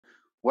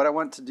What I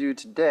want to do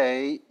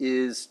today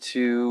is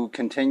to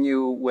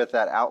continue with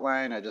that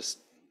outline. I just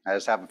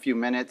have a few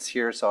minutes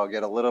here, so I'll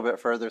get a little bit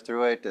further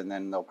through it, and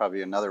then there'll probably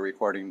be another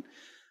recording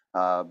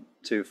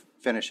to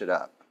finish it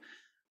up.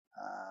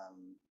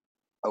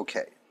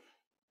 Okay,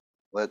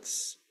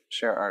 let's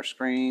share our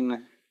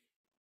screen.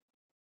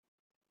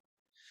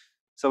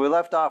 So we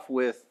left off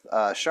with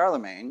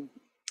Charlemagne,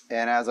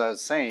 and as I was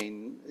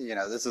saying,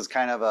 this is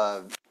kind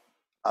of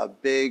a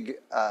big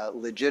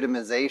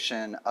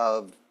legitimization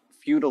of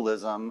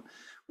feudalism,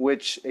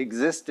 which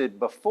existed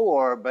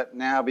before, but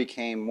now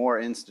became more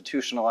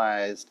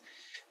institutionalized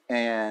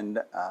and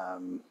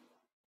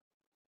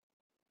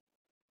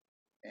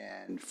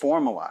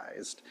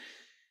formalized.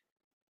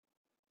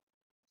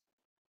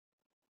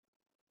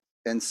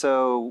 And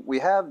so we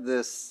have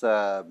this,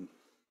 this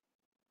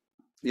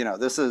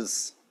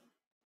is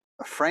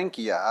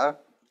Francia,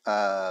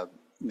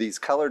 these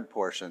colored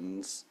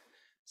portions.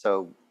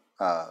 So,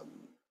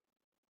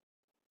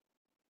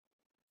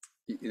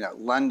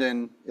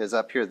 London is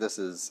up here. This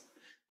is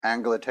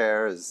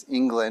Angleterre, is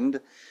England,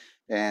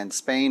 and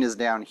Spain is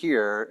down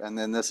here. And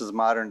then this is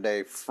modern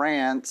day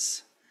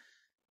France.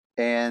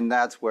 And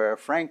that's where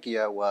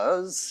Francia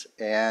was.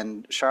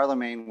 And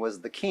Charlemagne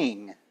was the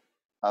king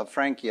of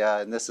Francia.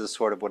 And this is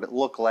sort of what it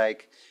looked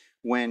like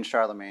when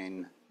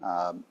Charlemagne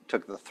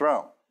took the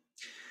throne.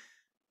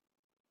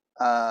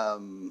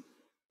 And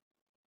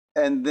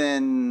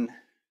then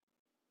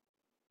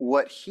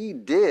what he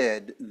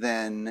did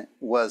then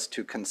was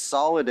to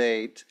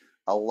consolidate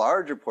a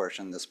larger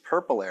portion, this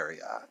purple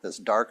area, this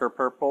darker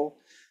purple,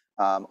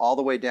 all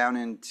the way down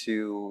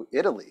into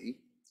Italy,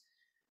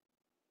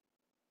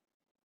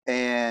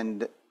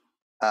 and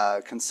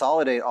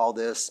consolidate all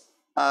this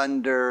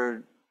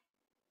under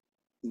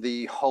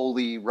the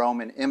Holy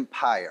Roman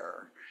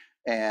Empire.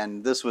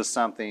 And this was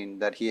something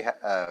that he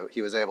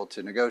was able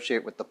to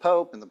negotiate with the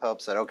Pope, and the Pope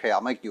said, okay,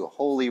 I'll make you a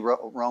Holy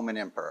Roman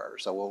Emperor.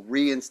 So we'll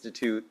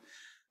reinstitute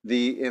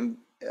the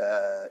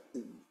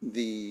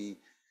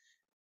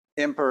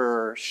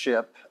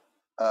emperorship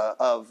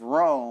of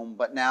Rome,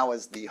 but now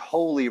as the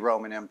Holy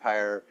Roman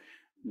Empire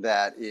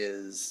that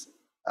is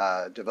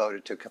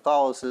devoted to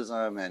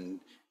Catholicism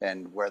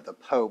and where the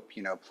Pope,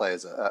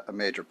 plays a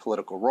major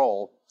political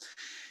role.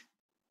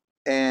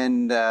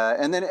 And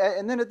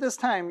then at this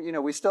time,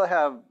 we still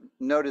have,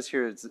 notice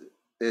here,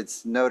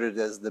 it's noted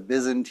as the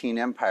Byzantine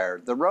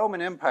Empire. The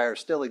Roman Empire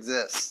still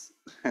exists.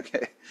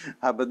 Okay,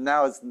 but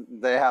now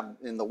they have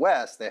in the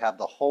West, they have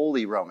the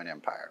Holy Roman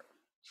Empire.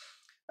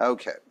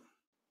 Okay,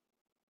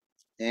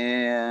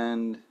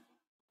 and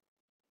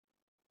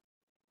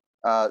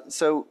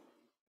so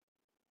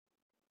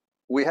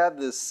we have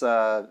this,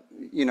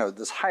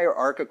 this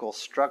hierarchical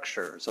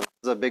structure. So this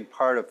is a big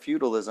part of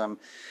feudalism,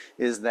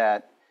 is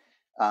that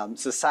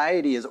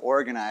society is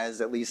organized,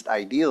 at least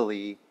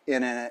ideally,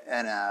 in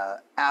an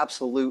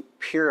absolute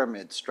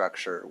pyramid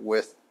structure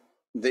with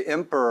the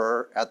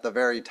emperor at the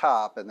very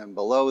top, and then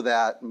below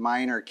that,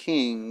 minor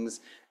kings,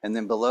 and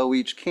then below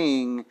each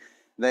king,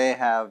 they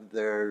have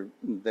their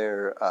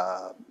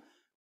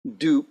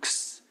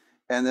dukes,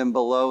 and then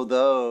below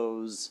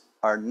those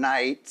are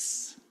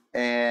knights,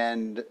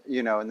 and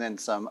and then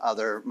some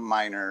other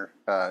minor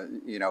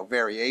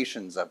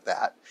variations of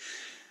that.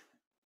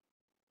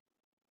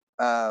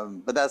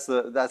 But that's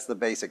the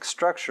basic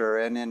structure.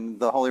 And in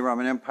the Holy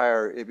Roman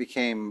Empire, it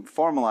became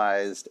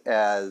formalized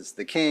as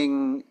the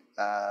king.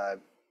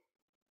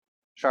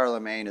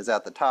 Charlemagne is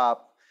at the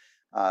top.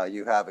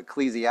 You have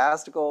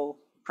ecclesiastical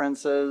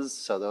princes,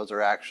 so those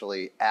are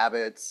actually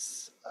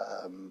abbots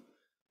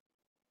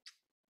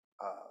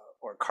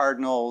or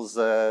cardinals,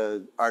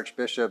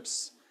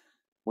 archbishops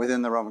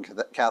within the Roman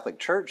Catholic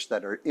Church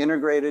that are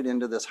integrated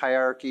into this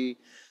hierarchy.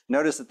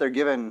 Notice that they're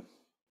given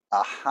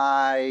a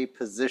high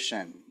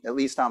position, at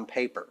least on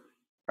paper,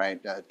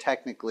 right?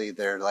 Technically,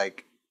 they're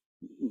like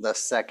the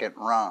second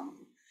rung.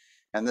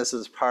 And this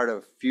is part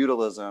of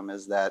feudalism,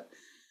 is that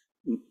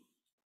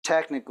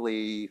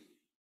technically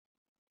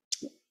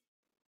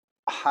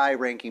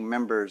high-ranking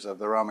members of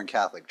the Roman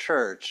Catholic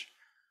Church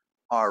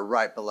are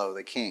right below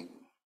the king.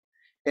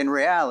 In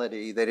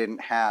reality, they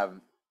didn't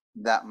have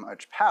that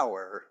much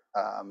power,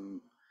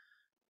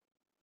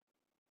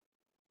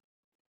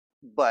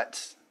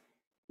 but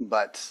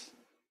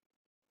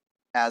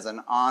as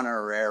an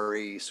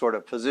honorary sort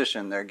of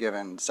position, they're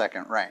given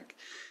second rank.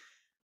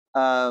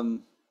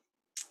 And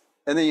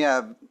then you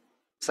have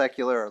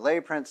secular or lay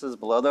princes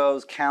below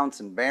those,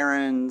 counts and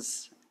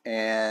barons,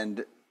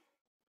 and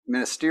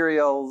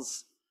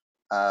ministerials,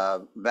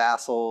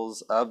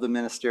 vassals of the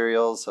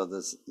ministerials. So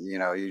this,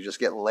 you just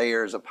get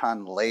layers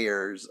upon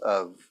layers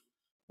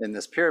in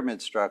this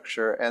pyramid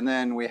structure. And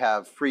then we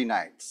have free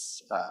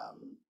knights.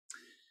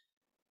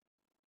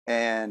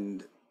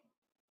 And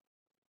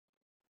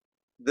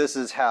this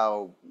is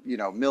how,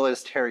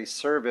 military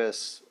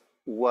service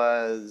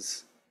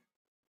was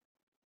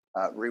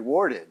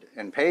rewarded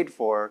and paid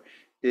for,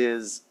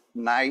 is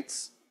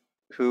knights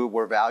who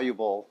were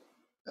valuable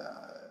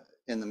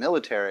in the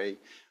military,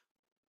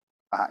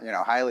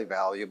 highly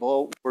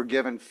valuable, were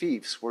given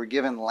fiefs, were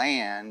given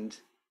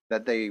land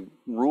that they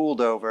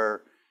ruled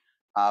over,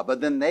 but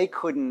then they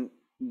couldn't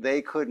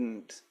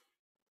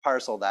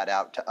parcel that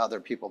out to other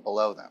people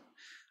below them.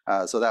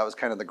 So that was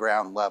kind of the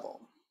ground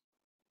level.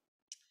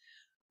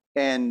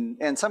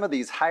 And some of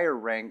these higher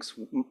ranks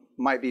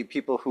might be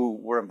people who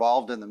were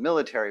involved in the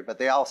military, but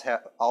they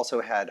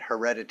also had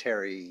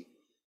hereditary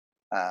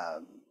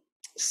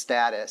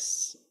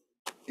status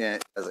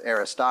as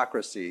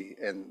aristocracy,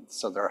 and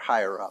so they're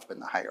higher up in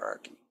the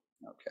hierarchy.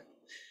 Okay.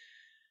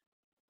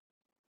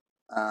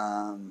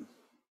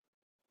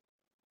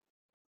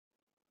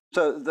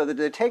 So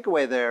the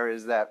takeaway there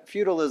is that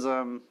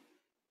feudalism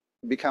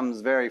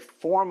becomes very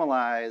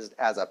formalized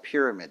as a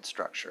pyramid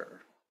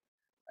structure.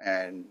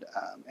 And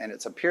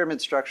it's a pyramid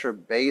structure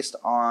based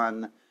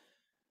on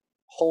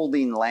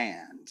holding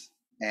land.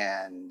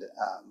 And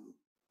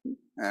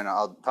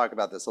I'll talk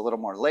about this a little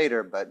more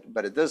later,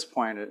 but at this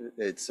point,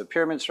 it's a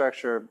pyramid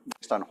structure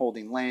based on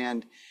holding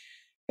land.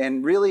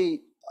 And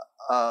really,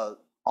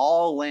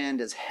 all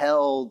land is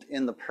held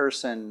in the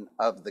person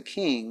of the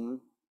king.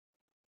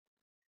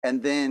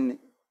 And then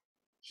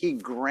he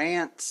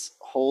grants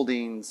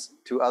holdings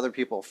to other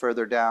people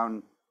further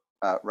down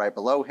right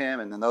below him,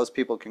 and then those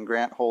people can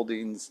grant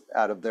holdings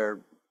out of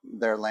their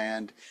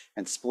land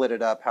and split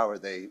it up however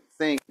they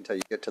think until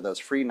you get to those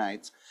free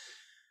knights.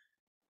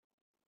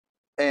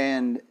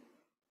 But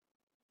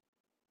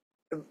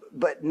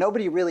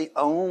nobody really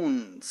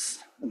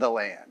owns the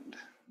land.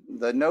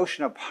 The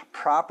notion of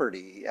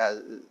property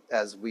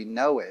as we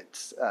know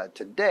it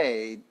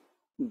today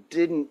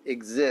didn't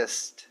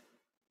exist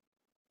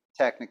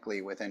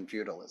technically within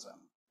feudalism.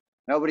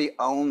 Nobody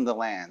owned the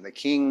land. The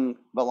king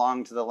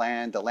belonged to the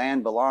land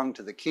belonged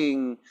to the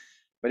king,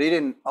 but he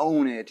didn't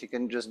own it. He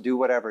couldn't just do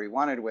whatever he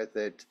wanted with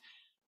it,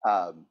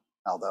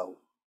 although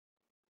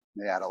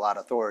he had a lot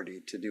of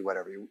authority to do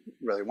whatever he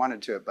really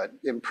wanted to it. But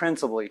in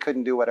principle, he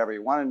couldn't do whatever he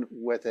wanted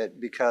with it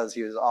because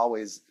he was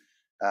always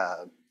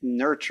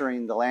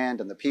nurturing the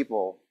land and the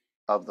people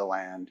of the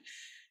land.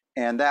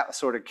 And that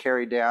sort of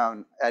carried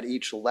down at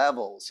each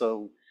level.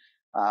 So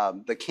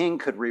the king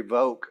could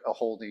revoke a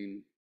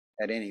holding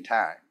at any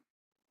time.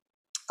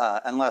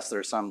 Unless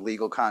there's some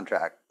legal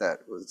contract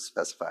that was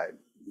specified,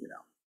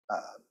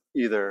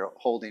 either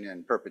holding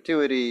in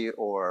perpetuity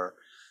or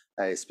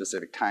a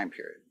specific time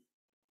period.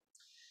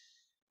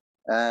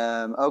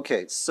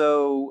 Okay,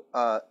 so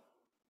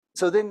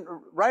then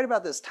right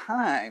about this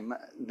time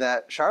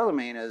that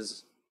Charlemagne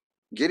is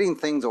getting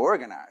things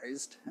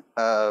organized,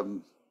 the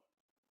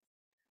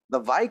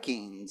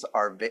Vikings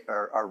are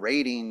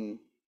raiding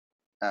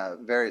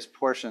various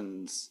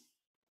portions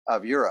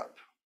of Europe.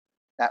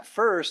 At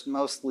first,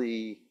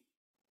 mostly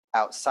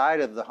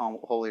outside of the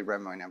Holy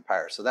Roman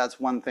Empire. So that's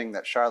one thing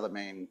that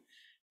Charlemagne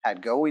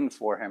had going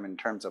for him in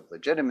terms of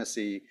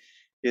legitimacy,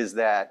 is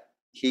that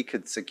he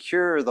could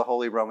secure the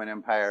Holy Roman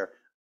Empire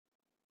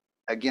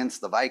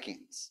against the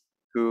Vikings,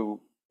 who,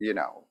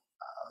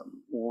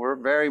 were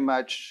very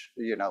much,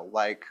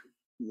 like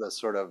the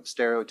sort of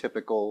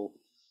stereotypical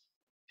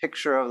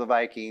picture of the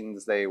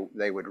Vikings. They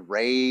would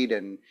raid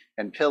and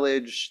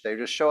pillage. They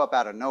just show up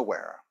out of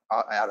nowhere,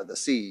 out of the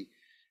sea,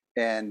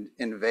 and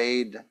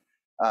invade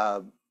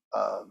an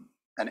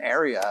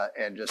area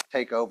and just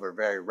take over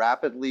very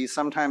rapidly.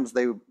 Sometimes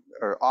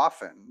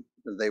often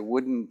they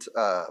wouldn't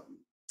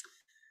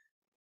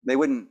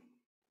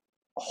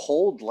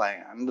hold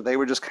land. They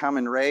would just come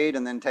and raid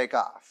and then take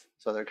off.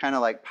 So they're kind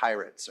of like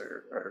pirates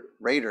or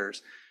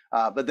raiders.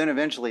 But then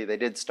eventually they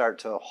did start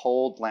to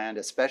hold land,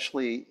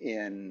 especially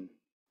in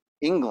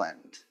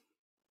England.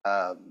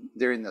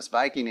 During this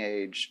Viking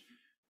Age,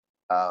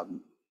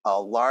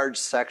 a large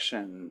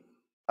section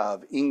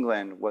of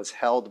England was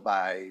held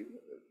by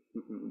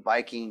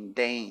Viking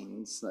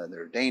Danes.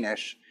 They're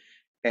Danish,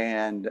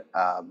 and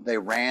they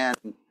ran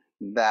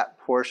that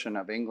portion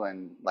of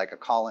England like a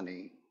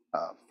colony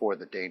for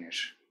the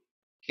Danish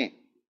king.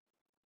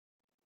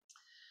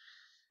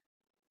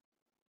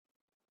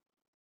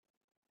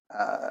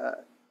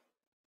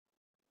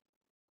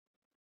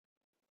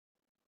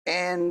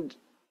 And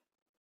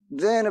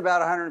then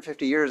about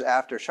 150 years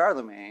after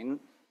Charlemagne,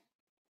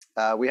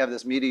 we have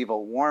this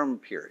medieval warm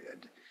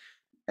period.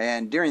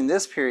 And during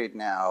this period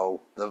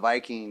now, the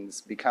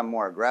Vikings become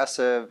more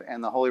aggressive,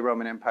 and the Holy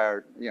Roman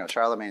Empire,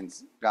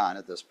 Charlemagne's gone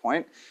at this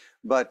point,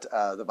 but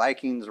the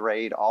Vikings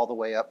raid all the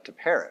way up to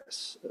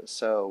Paris.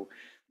 So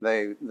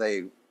they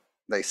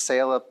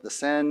sail up the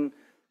Seine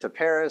to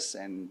Paris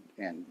and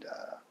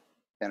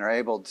are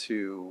able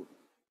to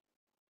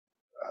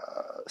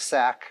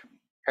sack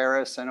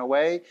Paris in a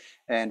way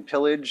and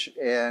pillage,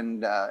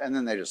 and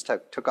then they just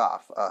took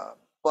off.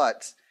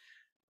 But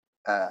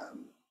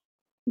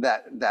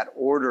that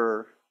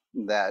order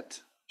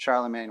that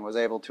Charlemagne was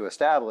able to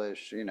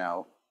establish,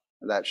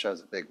 that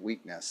shows a big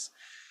weakness.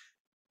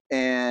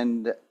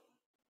 And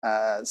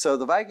so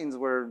the Vikings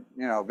were,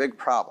 a big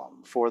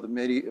problem for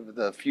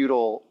the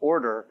feudal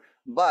order,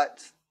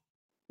 but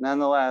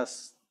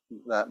nonetheless,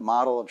 that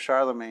model of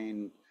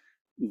Charlemagne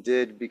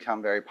did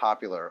become very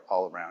popular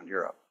all around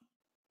Europe.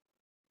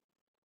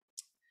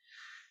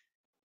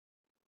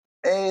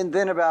 And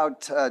then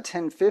about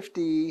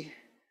 1050,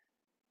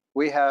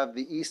 we have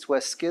the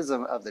East-West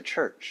schism of the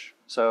church.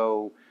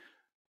 So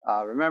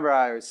remember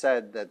I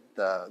said that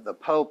the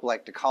Pope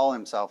liked to call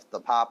himself the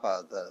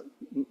Papa,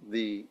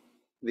 the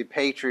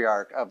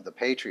patriarch of the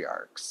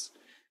patriarchs.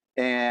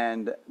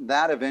 And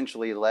that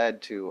eventually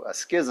led to a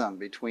schism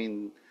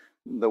between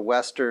the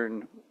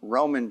Western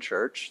Roman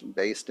Church,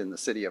 based in the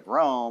city of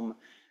Rome,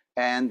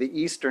 and the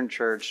Eastern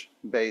Church,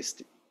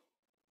 based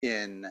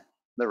in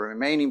the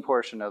remaining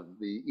portion of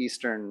the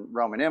Eastern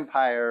Roman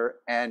Empire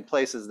and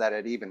places that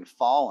had even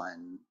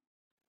fallen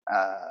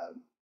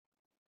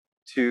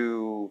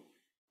to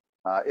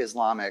the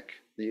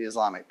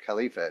Islamic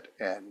Caliphate,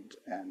 and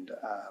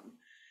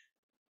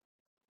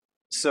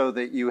so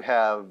that you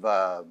have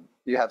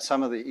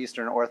some of the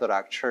Eastern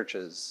Orthodox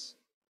churches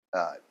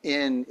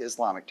in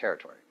Islamic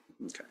territory.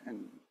 Okay,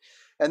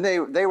 and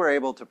they were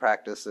able to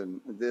practice, and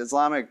the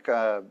Islamic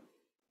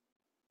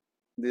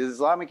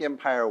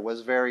Empire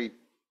was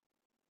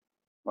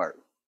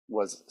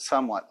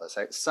somewhat, let's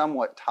say,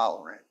 somewhat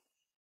tolerant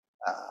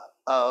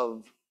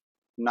of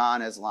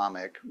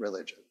non-Islamic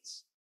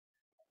religions,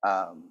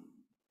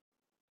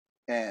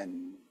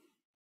 and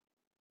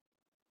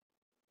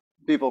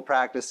people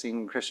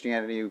practicing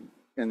Christianity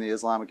in the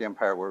Islamic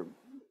Empire were,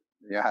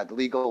 had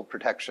legal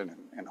protection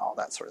and all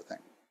that sort of thing.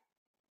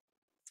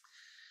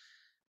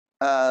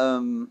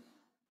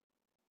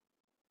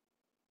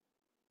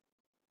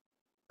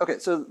 Okay,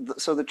 so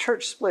the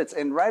church splits,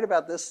 and right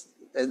about this,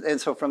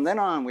 and so from then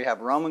on, we have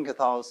Roman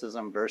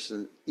Catholicism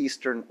versus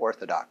Eastern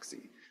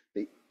Orthodoxy.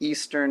 The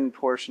eastern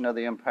portion of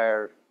the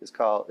empire is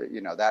called,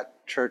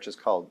 that church is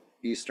called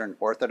Eastern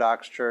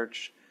Orthodox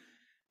Church,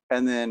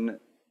 and then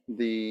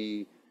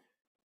the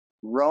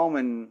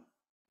Roman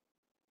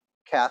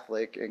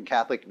Catholic, and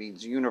Catholic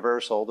means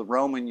universal, the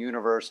Roman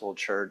Universal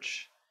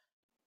Church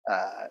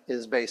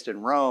is based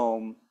in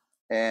Rome,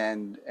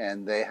 and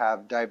they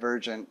have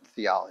divergent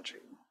theology.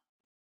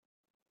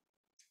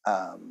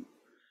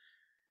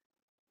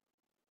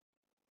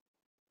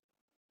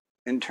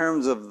 In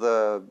terms of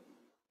the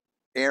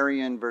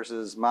Arian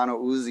versus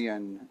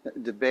Monousian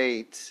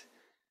debate,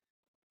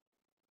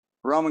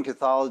 Roman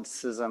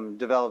Catholicism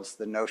develops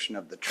the notion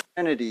of the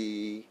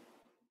Trinity,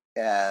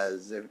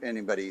 as if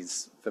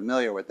anybody's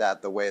familiar with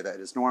that, the way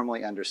that is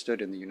normally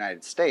understood in the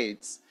United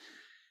States.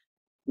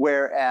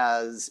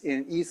 Whereas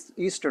in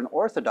Eastern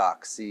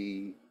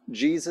Orthodoxy,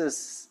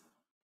 Jesus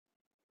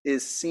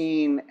is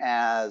seen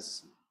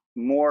as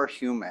more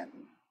human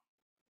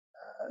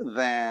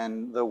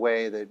than the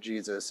way that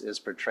Jesus is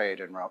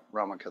portrayed in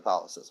Roman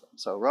Catholicism.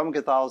 So Roman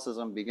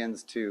Catholicism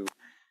begins to,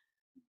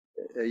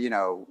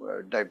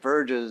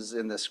 diverges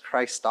in this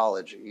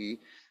Christology,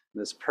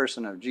 this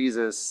person of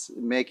Jesus,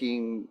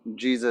 making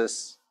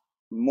Jesus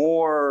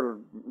more,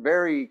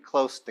 very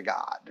close to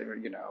God,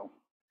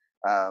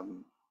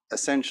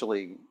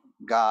 essentially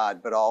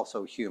God, but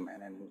also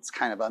human. And it's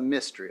kind of a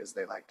mystery, as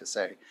they like to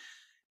say.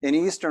 In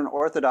Eastern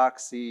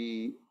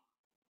Orthodoxy,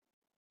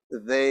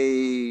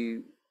 they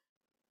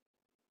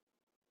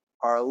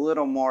are a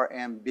little more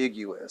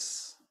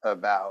ambiguous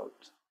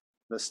about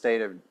the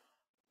state of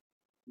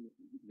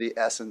the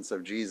essence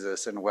of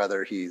Jesus and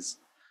whether he's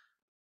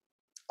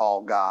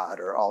all God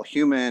or all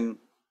human.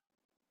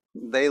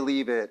 They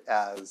leave it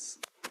as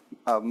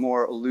a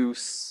more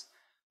loose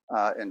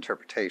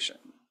interpretation.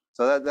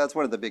 So that's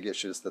one of the big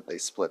issues that they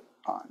split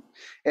on.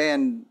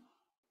 And,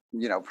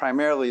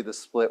 primarily the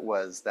split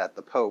was that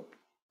the Pope,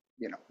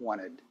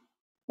 wanted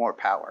more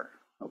power.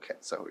 Okay,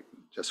 so he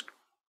just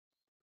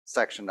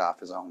sectioned off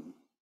his own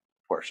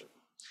portion.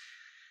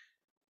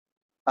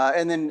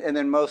 And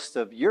then most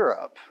of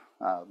Europe,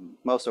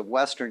 most of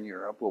Western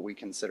Europe, what we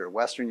consider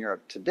Western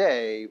Europe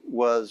today,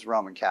 was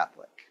Roman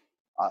Catholic.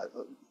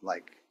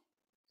 Like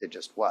it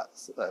just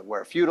was.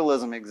 Where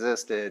feudalism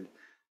existed,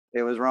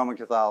 it was Roman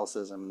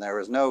Catholicism. There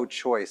was no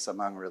choice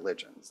among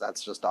religions.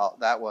 That's just all,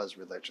 that was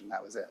religion,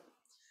 that was it.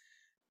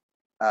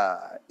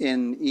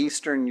 In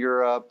Eastern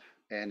Europe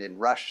and in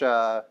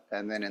Russia,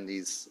 and then in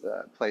these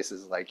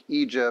places like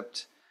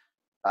Egypt,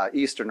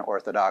 Eastern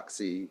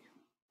Orthodoxy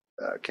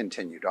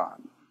continued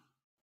on.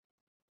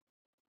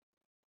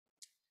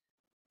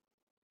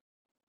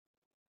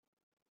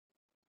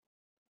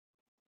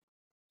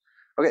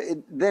 Okay,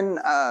 then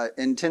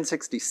in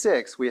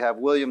 1066, we have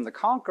William the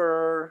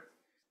Conqueror.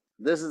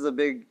 This is a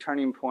big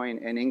turning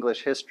point in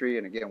English history.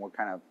 And again, we're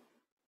kind of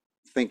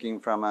thinking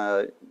from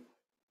a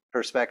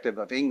perspective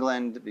of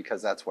England,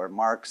 because that's where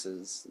Marx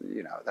is,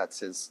 that's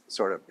his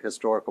sort of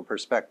historical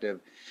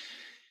perspective.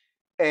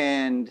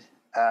 And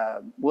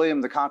William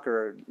the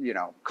Conqueror,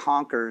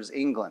 conquers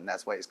England.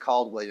 That's why he's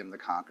called William the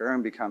Conqueror,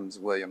 and becomes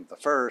William the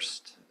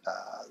first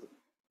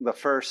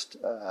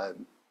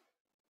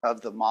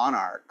of the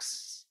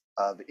monarchs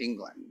of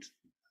England.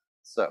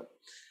 So,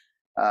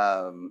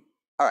 all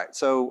right,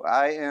 so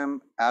I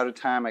am out of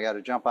time. I got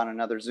to jump on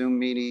another Zoom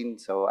meeting,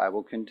 so I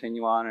will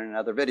continue on in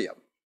another video.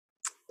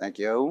 Thank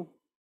you.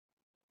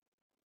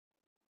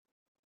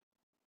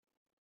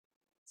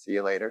 See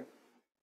you later.